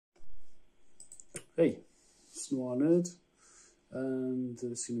Hey, Snore Nerd, and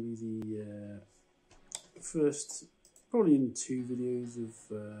it's going to be the first, probably in 2 videos of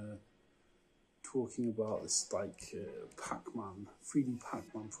talking about this Pacman, 3D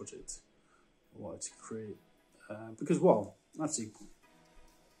Pacman project I wanted to create. Because, well, actually,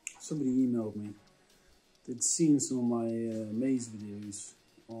 somebody emailed me. They'd seen some of my maze videos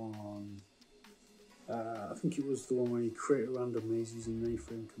on, I think it was the one where you create a random maze using an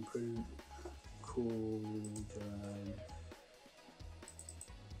AFrame component called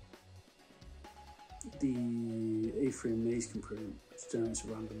the AFrame maze component, which generates a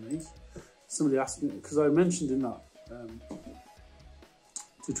random maze. Somebody asked me, because I mentioned in that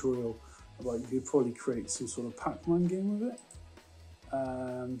tutorial about you could probably create some sort of Pacman game with it.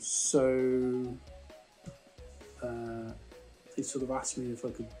 They sort of asked me if I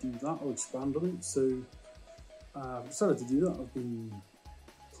could do that or expand on it. So I decided to do that. I've been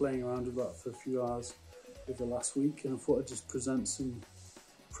playing around with that for a few hours over the last week, and I thought I'd just present some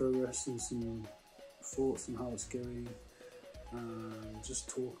progress and some thoughts on how it's going, and just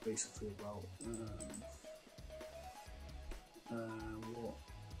talk basically about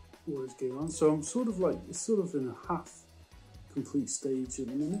what is going on. So I'm sort of like, it's sort of in a half complete stage at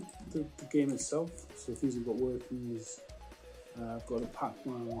the minute, the game itself. So things I've got working is I've got a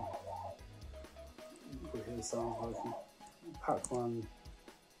Pacman, Pacman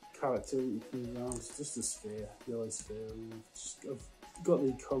character that you can move around. It's just a sphere, yellow sphere. I've got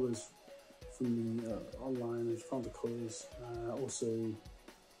the colours from the online. I've found the colours. Also,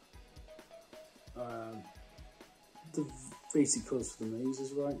 the basic colours for the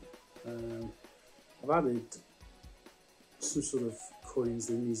mazes, right? I've added some sort of coins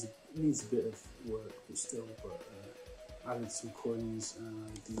that needs a bit of work, but still. Added some coins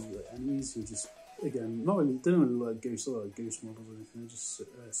and the enemies who just, again, they don't really like ghost models or anything. They're just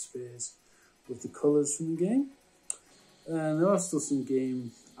spheres with the colours from the game. And there are still some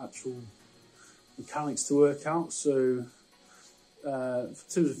game actual mechanics to work out. So in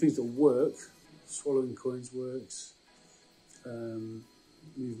terms of things that work, swallowing coins works,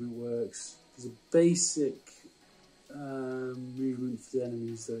 movement works. There's a basic movement for the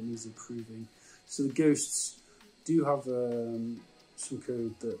enemies that needs improving. So the ghosts do have some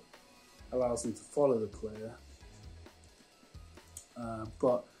code that allows them to follow the player,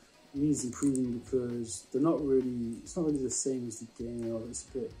 but it needs improving because they're not really, it's not really the same as the game. It's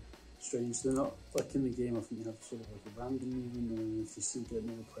a bit strange. They're not like in the game. I think you have sort of like a random movement, and if you see get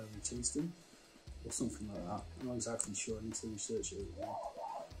another player and chase them or something like that. I'm not exactly sure. I need to research it again.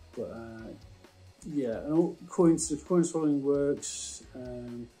 But yeah, and all coins following works.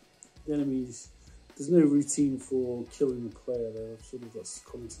 The enemies, there's no routine for killing the player there. I've sort of got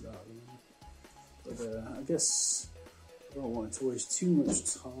commented out, but I guess I don't want it to waste too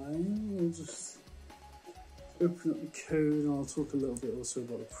much time. We'll just open up the code, and I'll talk a little bit also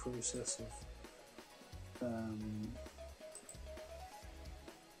about the process of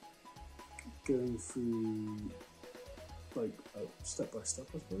going through, like, step by step,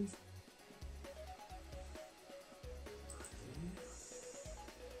 I suppose.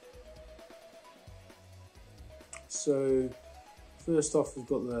 So first off, we've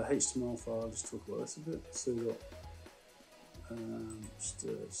got the HTML file. I'll just talk about this a bit. So we've got just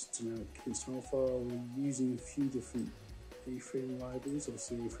a generic HTML file. We're using a few different AFrame libraries.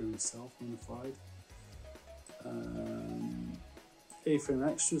 Obviously, AFrame itself modified.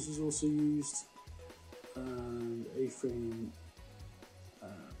 AFrame extras is also used, and AFrame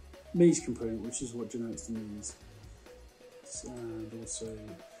maze component, which is what generates the maze, and also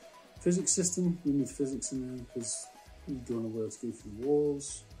physics system. We need physics in there because we don't want to be able to go through the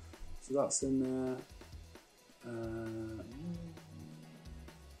walls, so that's in there.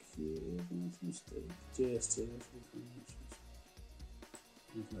 JS,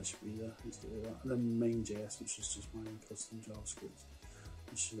 that should be there. And then main.js, which is just my custom JavaScript,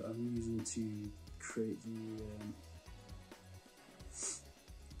 which I'm using to create the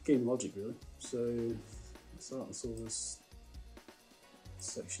game logic, really. So that's all this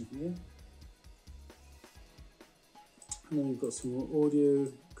section here. And then we've got some more audio,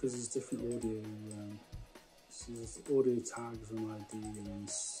 because there's different audio. So there's audio tags and ID and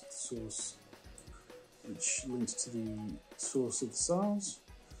source, which links to the source of the sounds.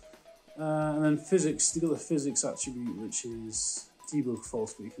 And then physics, you've got the physics attribute, which is debug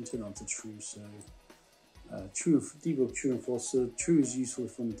false, but you can turn it on to true. So debug true and false. So true is useful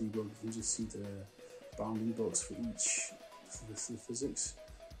for the debug. You can just see the bounding box for each for the physics,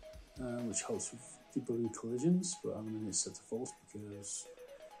 which helps with debugging collisions. But I'm going to set to false because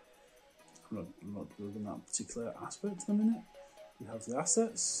I'm not debugging that particular aspect at the minute. We have the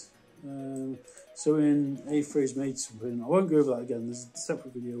assets, So in AFrame made something, I won't go over that again, there's a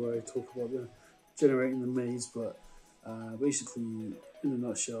separate video where I talk about the generating the maze, but basically in a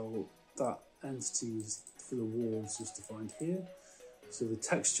nutshell, that entity is for the walls is defined here. So the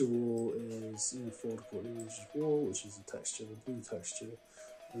texture wall is in a folder called images wall, which is the texture, the blue texture,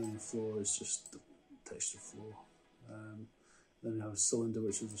 and the floor is just the texture floor. Then you have a cylinder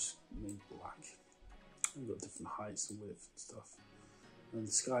which is just made black. You've got different heights and width and stuff. And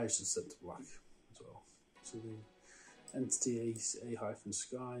the sky is just set to black as well. So the entity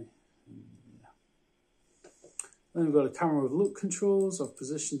A-sky. Yeah. Then we've got a camera with look controls. I've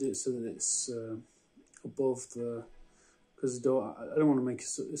positioned it so that it's above the, because I don't want to make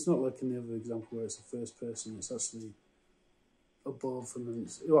it, it's not like in the other example where it's a first person, it's actually above and then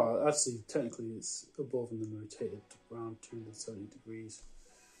it's, well actually technically it's above and then rotated around 270 degrees.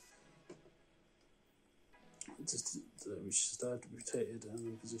 Just which is there rotated and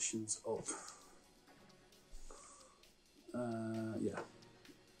then positions up. Yeah.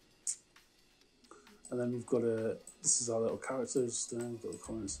 And then we've got this is our little characters, then we've got the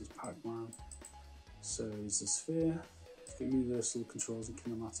comments as Pacman. So it's a sphere. It's got universal controls and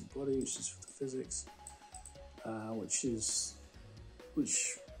kinematic body, which is for the physics.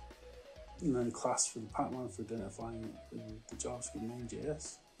 Which and then a class for the Pacman for identifying the JavaScript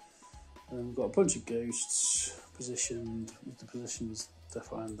main.js. And then we've got a bunch of ghosts positioned, with the positions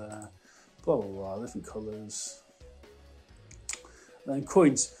defined there, blah blah blah, different colours. And then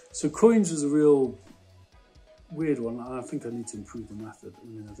coins. So coins was a real weird one, and I think I need to improve the method. I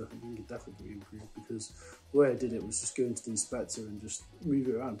mean, I think it definitely be improved, because the way I did it was just go into the inspector and just move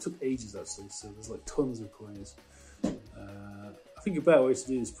it around. It took ages actually, so there's like tons of coins. I think a better way to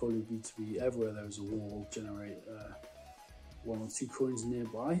do this probably be to be everywhere there is a wall, generate 1 or 2 coins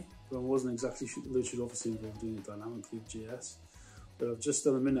nearby. But I wasn't exactly sure, which would obviously involve doing it dynamically with JS. But I've just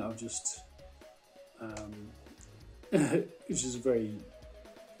done a minute, I've just, which is a very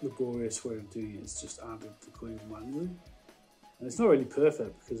laborious way of doing it, it's just added the coins manually. And it's not really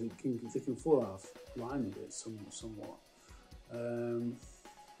perfect because they can fall out of line a bit somewhat. And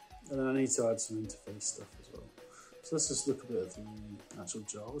then I need to add some interface stuff as well. So let's just look a bit at the actual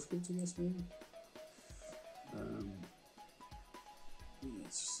JavaScript, I guess, maybe.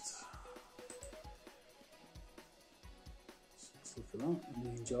 Let's look at that,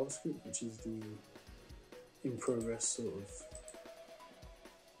 main JavaScript, which is the in progress sort of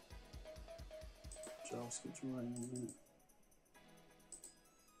JavaScript I'm writing in a minute.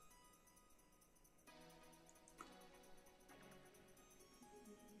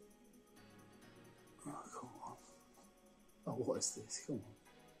 Oh, come on. Oh, what is this? Come on.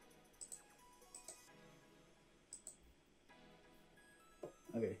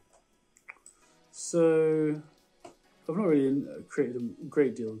 Okay. So, I've not really created a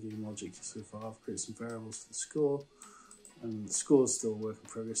great deal of game logic so far. I've created some variables for the score, and the score is still a work in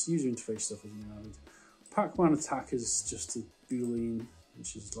progress. The user interface stuff is added. Pacman attack is just a boolean,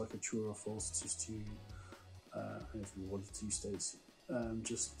 which is like a true or false, just to, I don't know what the 2 states,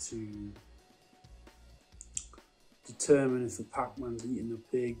 just to determine if the Pacman's eating a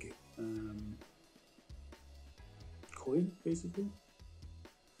big coin, basically.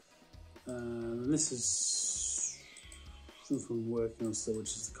 And this is something I'm working on still,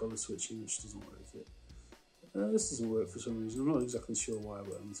 which is the colour switching, which doesn't work yet. This doesn't work for some reason. I'm not exactly sure why,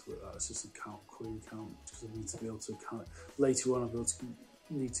 but I need to work that. It's just a coin count, because I need to be able to count. Later on, I'll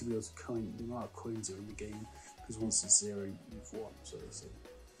need to be able to count the amount of coins that are in the game, because once it's 0, you've won, so to say.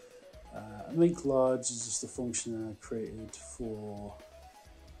 Make large is just a function I created for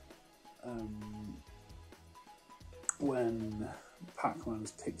when Pacman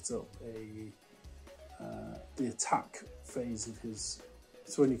has picked up the attack phase of his.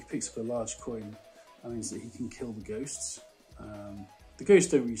 So when he picks up a large coin, that means that he can kill the ghosts. The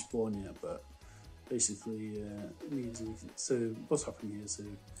ghosts don't respawn yet, but basically it means he can, so what's happening here? So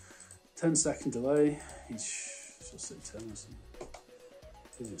 10-second delay. Each, let's say 10 or something.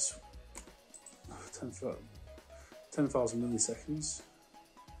 Because it's 10,000 milliseconds.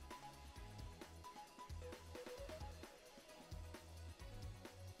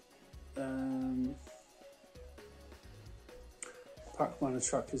 Pacman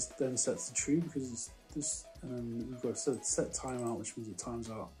track is then set to true because it's this, and we've got a set timeout, which means it times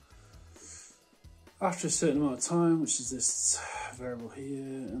out after a certain amount of time, which is this variable here,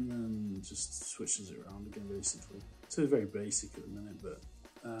 and then just switches it around again basically. So it's very basic at the minute, but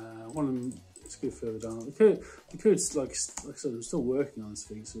one of them, let's go further down. The code's like I said, I'm still working on this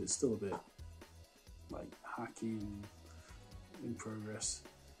thing, so it's still a bit like hacky and in progress.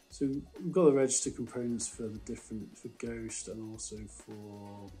 So we've got the register components for the different, for Ghost and also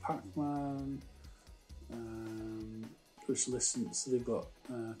for Pacman, which listen, so they've got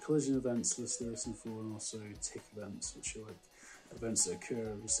collision events to listen for, and also tick events, which are like events that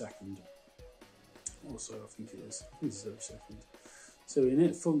occur every second. Also, I think it's every second. So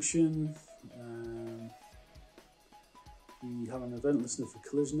init function, we have an event listener for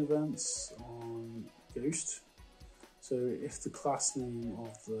collision events on Ghost. So if the class name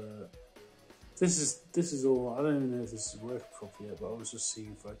of the, this is all, I don't even know if this is working properly yet, but I was just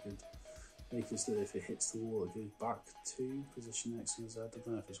seeing if I could make it so that if it hits the wall it goes back to position X and Z. I don't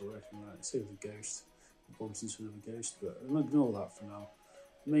know if it's working right. Say with the Ghost, it bumps into another Ghost, but I'm going to ignore that for now.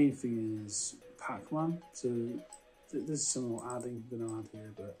 The main thing is Pacman. So this is something I'm going to add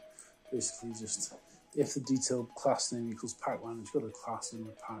here, but basically just if the detailed class name equals Pacman, it's got a class in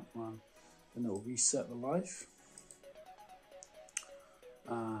the Pacman, then it will reset the life.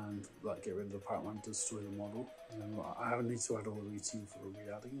 And like get rid of the Pacman, destroy the model. And then I need to add all the routine for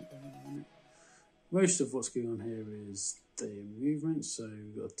re-adding it in a minute. Most of what's going on here is the movement. So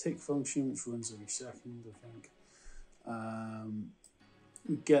we've got a tick function which runs every second, I think.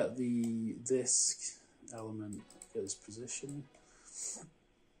 We get the disk element, get its position,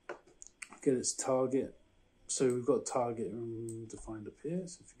 get its target. So we've got target defined up here.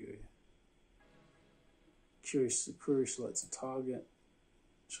 So if you go query selects a target,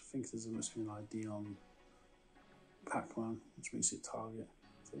 which I think there's must be an ID on Pacman, which makes it target.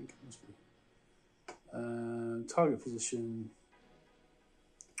 I think it must be. Target position.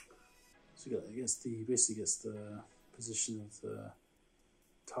 So it basically gets the position of the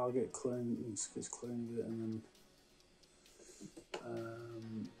target clone. It gets clone of it, and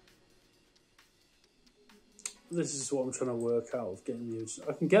then this is what I'm trying to work out of getting the original.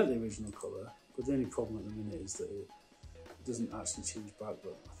 I can get the original color, but the only problem at the minute is that it doesn't actually change back,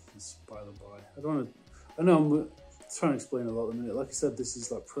 but it's by the by. I know I'm trying to explain a lot at the minute. Like I said, this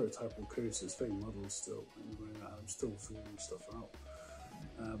is like prototypal code, so it's very muddled still. I'm still figuring stuff out.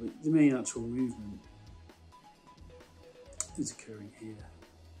 But the main actual movement is occurring here.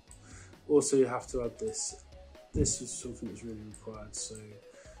 Also, you have to add this. This is something that's really required. So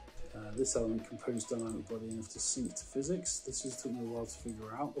this element components dynamic body enough to sync to physics. This has taken me a while to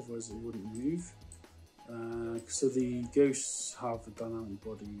figure out, otherwise it wouldn't move. So the ghosts have a dynamic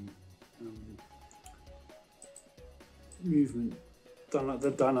body movement,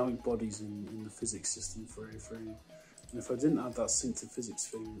 the dynamic bodies in the physics system for AFrame. And if I didn't add that sync to physics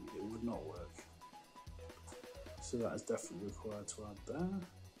thing, it would not work. So that is definitely required to add there.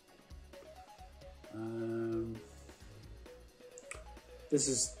 This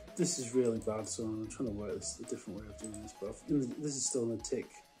is really bad, so I'm trying to work a different way of doing this. But this is still in a tick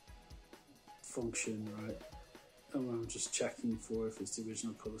function, right? And I'm just checking for if it's the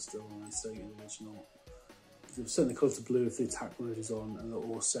original colour still, and then setting it original. I'm setting the colour to blue if the attack mode is on,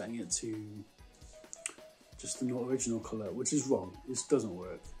 or setting it to just the not original colour, which is wrong. This doesn't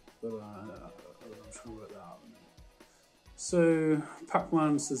work, but I'm trying to work that out. So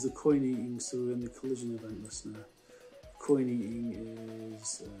Pacman says the coin eating, so we're in the collision event listener. Coin eating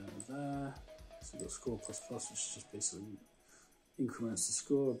is there. So we've got score plus plus, which is just basically increments the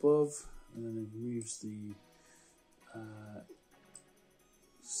score above, and then it removes the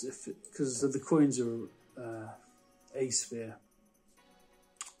because the coins are a sphere,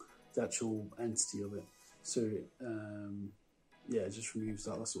 the actual entity of it. So yeah, it just removes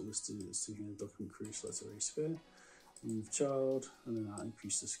that. That's what this is. It's taking a document query selector a sphere, remove child, and then that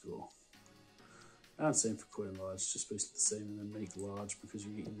increase the score. And same for coin large, just basically the same, and then make large because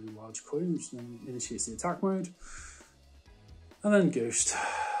you're eating the large coin, which then initiates the attack mode. And then ghost.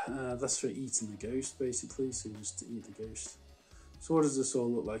 That's for eating the ghost basically, so you just eat the ghost. So what does this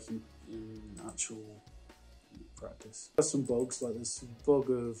all look like in actual practice? There's some bugs, like this bug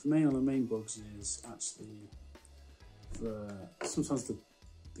of, one of the main bugs is actually sometimes the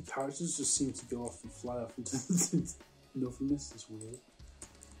characters just seem to go off and fly off into nothingness. It's weird.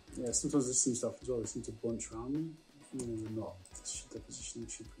 Yeah, sometimes this seems to happen as well. They seem to bunch around me, even though they're not. The positioning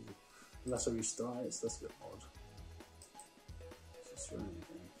should be, unless I restart it, so that's a bit odd.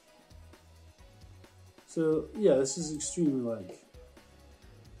 So yeah, this is extremely like,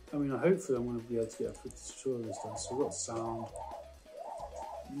 I mean, hopefully I'm going to be able to get a quick tutorial this done. So we've got sound,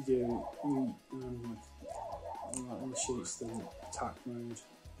 that initiates the attack mode,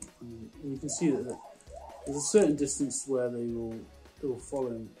 and you can see that there's a certain distance where they will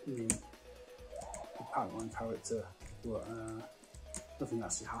follow the Pacman character, but nothing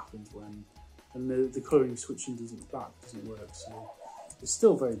actually happens when, and the colouring switching doesn't work. So it's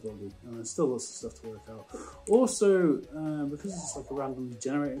still very buggy, and there's still lots of stuff to work out. Also, because it's like a randomly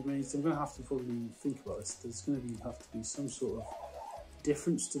generated maze, I'm going to have to probably think about this. There's going to have to be some sort of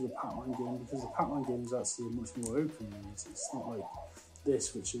difference to the Pacman game, because the Pacman game is actually a much more open maze. It's not like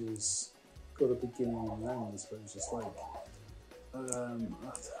this, which is got a beginning and an end, I suppose. It's like, I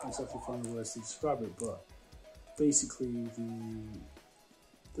have to exactly find the words to describe it, but basically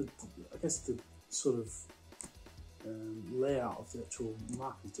I guess the sort of layout of the actual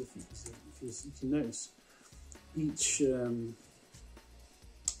map is different. Because if you notice, each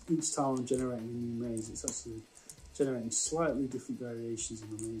time I'm generating a new maze, it's actually generating slightly different variations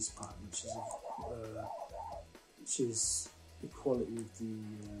in the maze pattern, which is the quality of the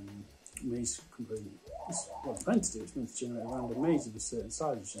maze component. It's what it's meant to do. It's meant to generate a random maze of a certain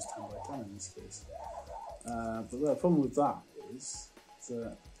size, which is 10 by 10 in this case. But the problem with that is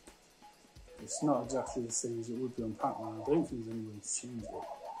that it's not exactly the same as it would be on Pacman. I don't think there's any way to change it.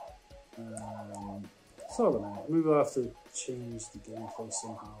 So I don't know. Maybe I'll have to change the gameplay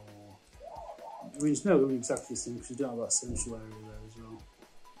somehow. I mean, it's not going to be exactly the same because you don't have that central area there as well.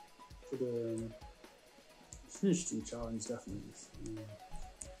 But it's an interesting challenge, definitely.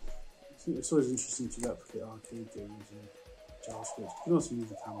 It's always interesting to replicate arcade games in JavaScript. You can also move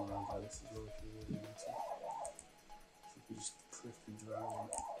the camera around like this as well if you really need to. So you can just click and drag and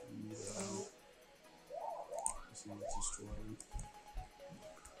move it around. That's easy to destroy them.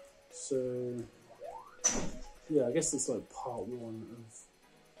 So, yeah, I guess it's like part one of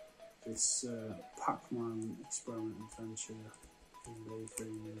this Pacman experiment adventure in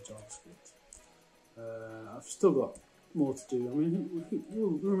AFrame in JavaScript. I've still got more to do. I mean, it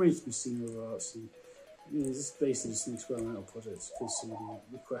remains to be seen whether actually, this is basically just an experimental project because somebody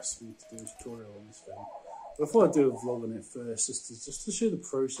requests me to do a tutorial on this thing. But I thought I'd do a vlog on it first, just to show the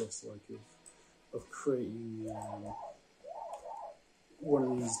process, like of creating one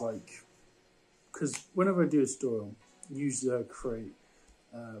of these, like, because whenever I do a tutorial, usually I create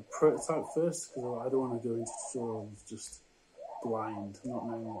a prototype first, because I don't want to go into tutorials just blind, not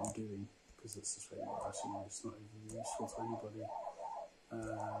knowing what I'm doing, because it's just very embarrassing. It's not even useful to anybody.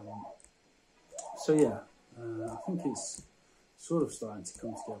 So yeah, I think it's sort of starting to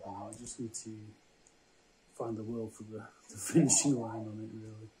come together now. I just need to find the will for the finishing line on it,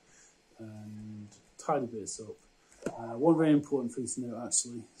 really, and tidy bits up. One very important thing to note,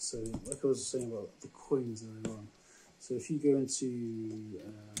 actually, so like I was saying about the coins earlier on, so if you go into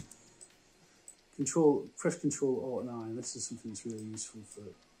press Control Alt 9, this is something that's really useful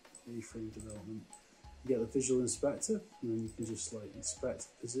for AFrame development. You get the visual inspector, and then you can just like inspect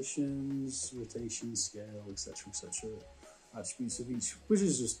positions, rotation, scale, etc., attributes of each, which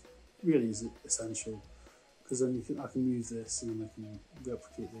is just really is essential, because then I can move this and then I can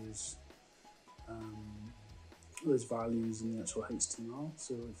replicate those values in the actual HTML.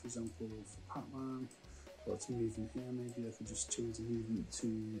 So, like, for example, for Pacman, if I want to move in here, maybe I could just change the movement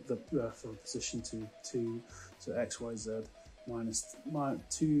to the position to X, Y, Z minus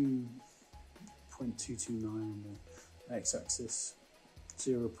 2.229 on the X-axis,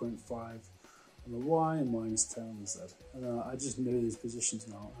 0.5 on the Y, and minus 10 on the Z. And I just know these positions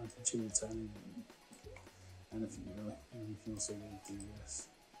now. I can change it to anything really. And you can also really do this.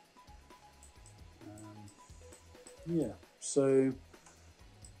 Yeah, so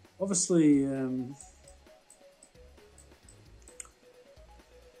obviously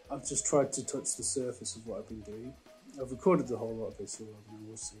I've just tried to touch the surface of what I've been doing. I've recorded the whole lot of it, so I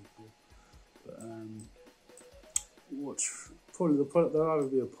will see. But there'll either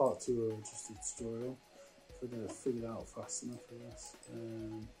be a part 2 or just a tutorial if I don't figure it out fast enough, I guess.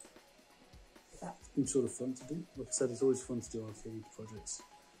 It's been sort of fun to do. Like I said, it's always fun to do arcade projects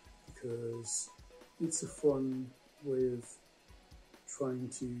because it's a fun way of trying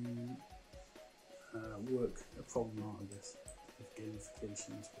to work a problem out, I guess, with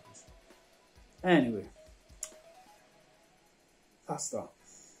gamification, I suppose. Anyway, that's that.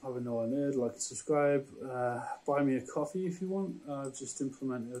 Have a know I nerd, like and subscribe. Buy me a coffee if you want. I've just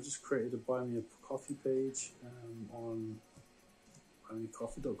created a buy me a coffee page on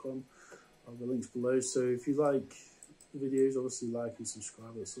buymeacoffee.com. I'll have the links below. So if you like the videos, obviously like and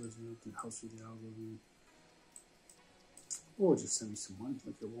subscribe. It helps with the algorithm. Or just send me some money,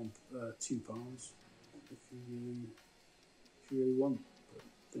 like at £2 if you really want, but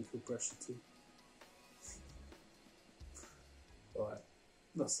don't feel pressured to. Alright,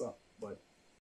 that's that. Bye.